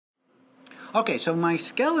Okay, so my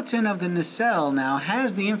skeleton of the nacelle now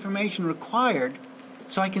has the information required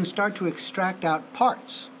so I can start to extract out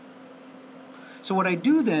parts. So what I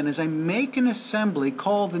do then is I make an assembly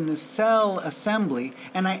called the nacelle assembly,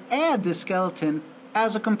 and I add this skeleton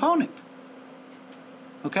as a component.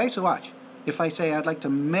 Okay, so watch. If I say I'd like to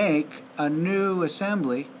make a new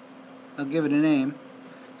assembly, I'll give it a name.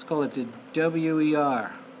 Let's call it the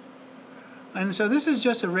WER. And so this is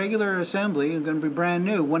just a regular assembly. It's going to be brand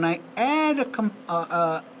new. When I add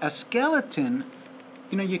a skeleton,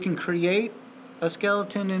 you know, you can create a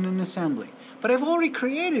skeleton in an assembly. But I've already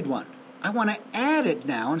created one. I want to add it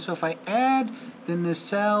now. And so if I add the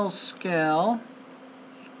nacelle scale,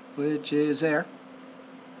 which is there,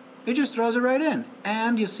 it just throws it right in.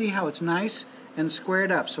 And you see how it's nice and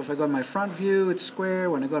squared up. So if I go to my front view, it's square.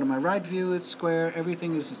 When I go to my right view, it's square.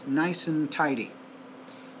 Everything is nice and tidy.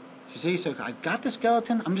 You see, so I've got the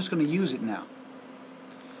skeleton, I'm just going to use it now.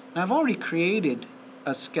 Now I've already created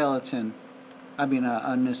a skeleton, a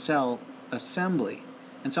nacelle assembly.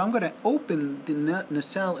 And so I'm going to open the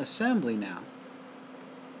nacelle assembly now.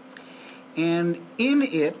 And in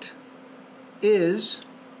it is,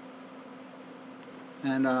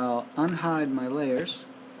 and I'll unhide my layers,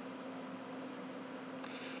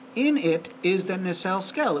 in it is the nacelle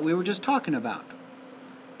scale that we were just talking about.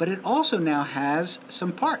 But it also now has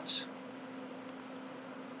some parts.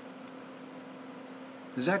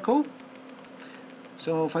 Is that cool?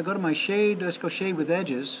 So if I go to my shade, let's go shade with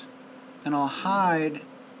edges, and I'll hide.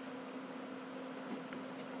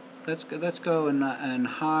 Let's go and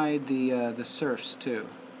hide the surfs too.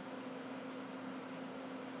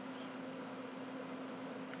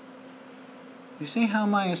 You see how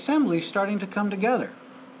my assembly is starting to come together.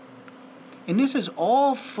 And this is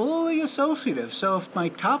all fully associative. So if my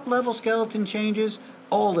top level skeleton changes,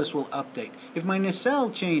 all this will update. If my nacelle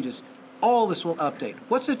changes, all this will update.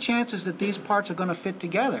 What's the chances that these parts are going to fit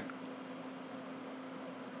together?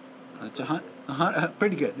 That's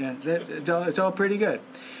pretty good. Yeah, it's all pretty good.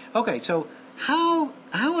 Okay, so how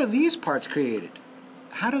are these parts created?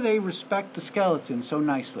 How do they respect the skeleton so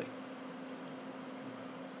nicely?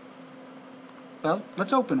 Well,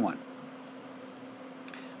 let's open one.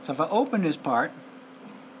 So if I open this part,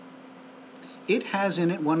 it has in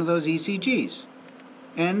it one of those ECGs.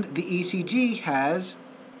 And the ECG has,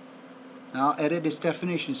 I'll edit its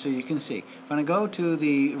definition so you can see. When I go to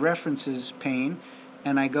the references pane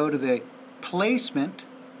and I go to the placement,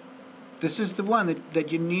 this is the one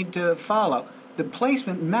that you need to follow. The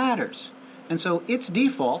placement matters. And so its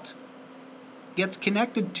default gets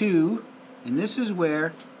connected to, and this is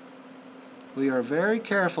where we are very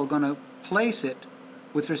careful going to place it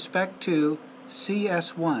with respect to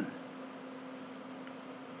CS1.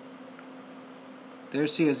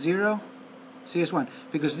 There's CS0, CS1.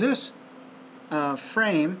 Because this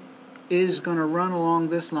frame is going to run along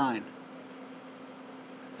this line.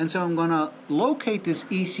 And so I'm going to locate this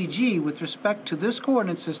ECG with respect to this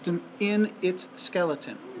coordinate system in its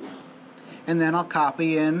skeleton. And then I'll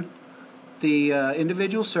copy in the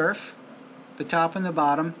individual surf, the top and the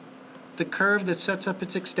bottom, the curve that sets up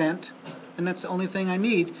its extent, and that's the only thing I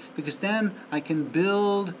need, because then I can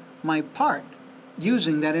build my part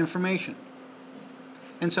using that information.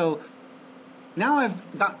 And so now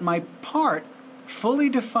I've got my part fully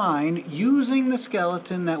defined using the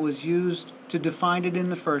skeleton that was used to define it in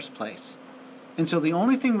the first place. And so the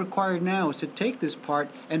only thing required now is to take this part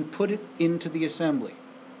and put it into the assembly.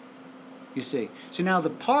 You see. So now the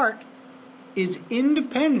part is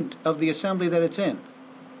independent of the assembly that it's in.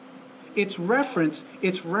 Its reference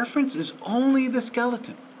is only the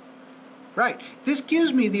skeleton. Right. This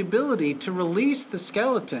gives me the ability to release the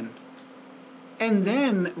skeleton and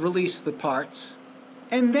then release the parts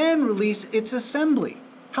and then release its assembly.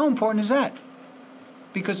 How important is that?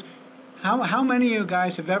 Because how many of you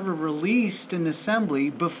guys have ever released an assembly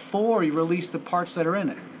before you release the parts that are in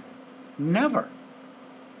it? Never.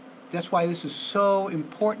 That's why this is so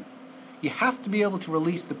important. You have to be able to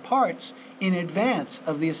release the parts in advance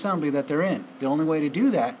of the assembly that they're in. The only way to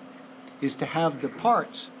do that is to have the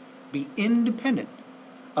parts be independent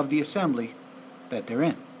of the assembly that they're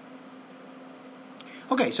in.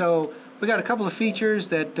 Okay, so we got a couple of features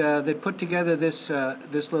that that put together this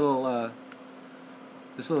this little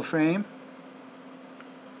frame,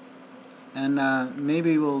 and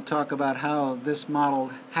maybe we'll talk about how this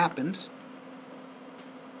model happens,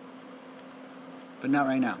 but not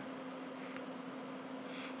right now.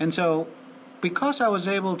 And so, because I was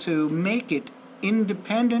able to make it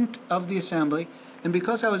independent of the assembly, and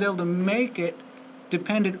because I was able to make it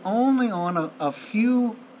dependent only on a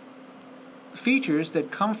few features that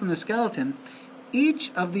come from the skeleton, each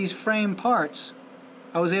of these frame parts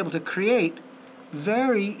I was able to create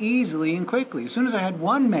very easily and quickly. As soon as I had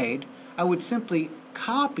one made, I would simply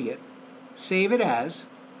copy it, save it as,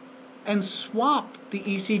 and swap the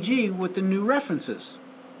ECG with the new references,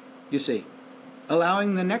 you see,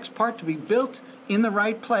 allowing the next part to be built in the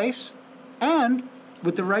right place and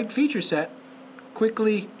with the right feature set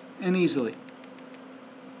quickly and easily.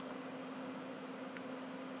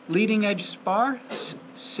 Leading edge spar,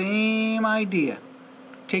 same idea.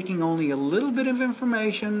 Taking only a little bit of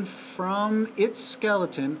information from its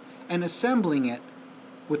skeleton and assembling it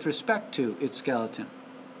with respect to its skeleton.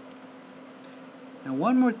 Now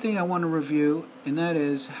one more thing I want to review, and that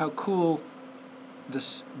is how cool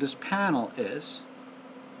this panel is.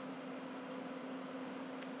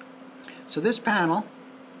 So this panel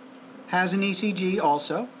has an ECG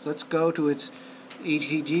also. Let's go to its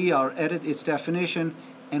ECG, I'll edit its definition,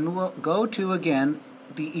 and we'll go to again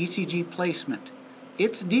the ECG placement.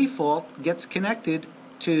 Its default gets connected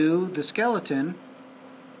to the skeleton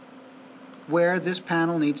where this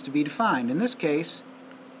panel needs to be defined. In this case,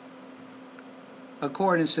 a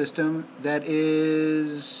coordinate system that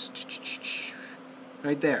is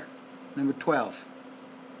right there, number 12.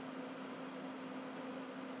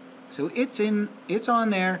 So it's on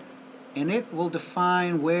there, and it will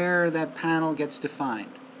define where that panel gets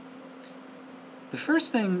defined. The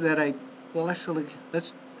first thing that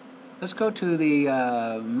let's go to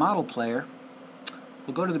the model player.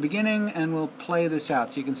 We'll go to the beginning and we'll play this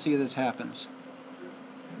out so you can see this happens.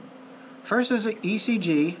 First is an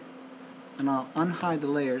ECG, and I'll unhide the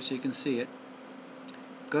layer so you can see it.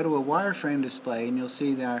 Go to a wireframe display and you'll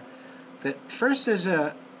see there that first is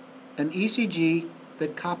an ECG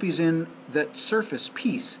that copies in that surface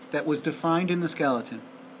piece that was defined in the skeleton.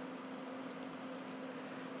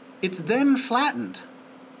 It's then flattened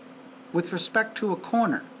with respect to a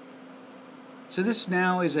corner. So this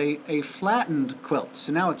now is a flattened quilt.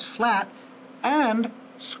 So now it's flat and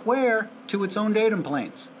square to its own datum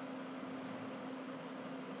planes.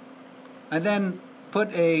 I then put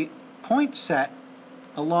a point set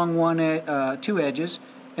along two edges,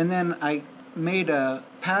 and then I made a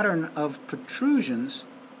pattern of protrusions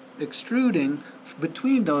extruding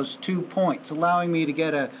between those 2 points, allowing me to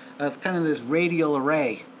get a kind of this radial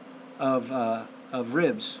array of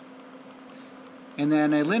ribs. And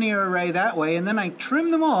then a linear array that way, and then I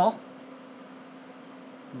trim them all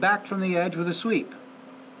back from the edge with a sweep.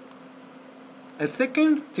 I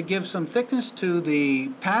thicken to give some thickness to the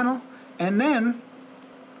panel, and then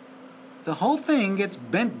the whole thing gets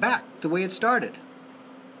bent back the way it started.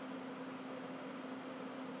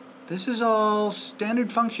 This is all standard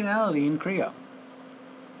functionality in Creo.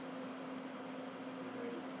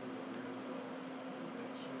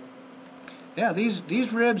 Yeah,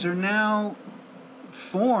 these ribs are now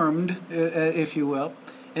formed, if you will,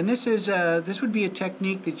 and this would be a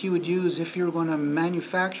technique that you would use if you were going to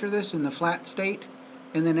manufacture this in the flat state,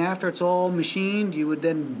 and then after it's all machined, you would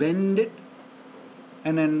then bend it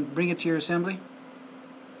and then bring it to your assembly.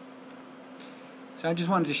 So I just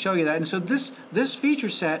wanted to show you that. And so this feature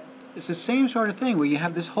set is the same sort of thing where you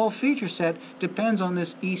have this whole feature set depends on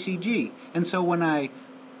this ECG. And so when I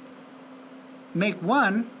make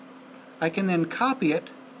one, I can then copy it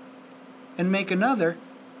and make another,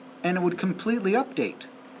 and it would completely update.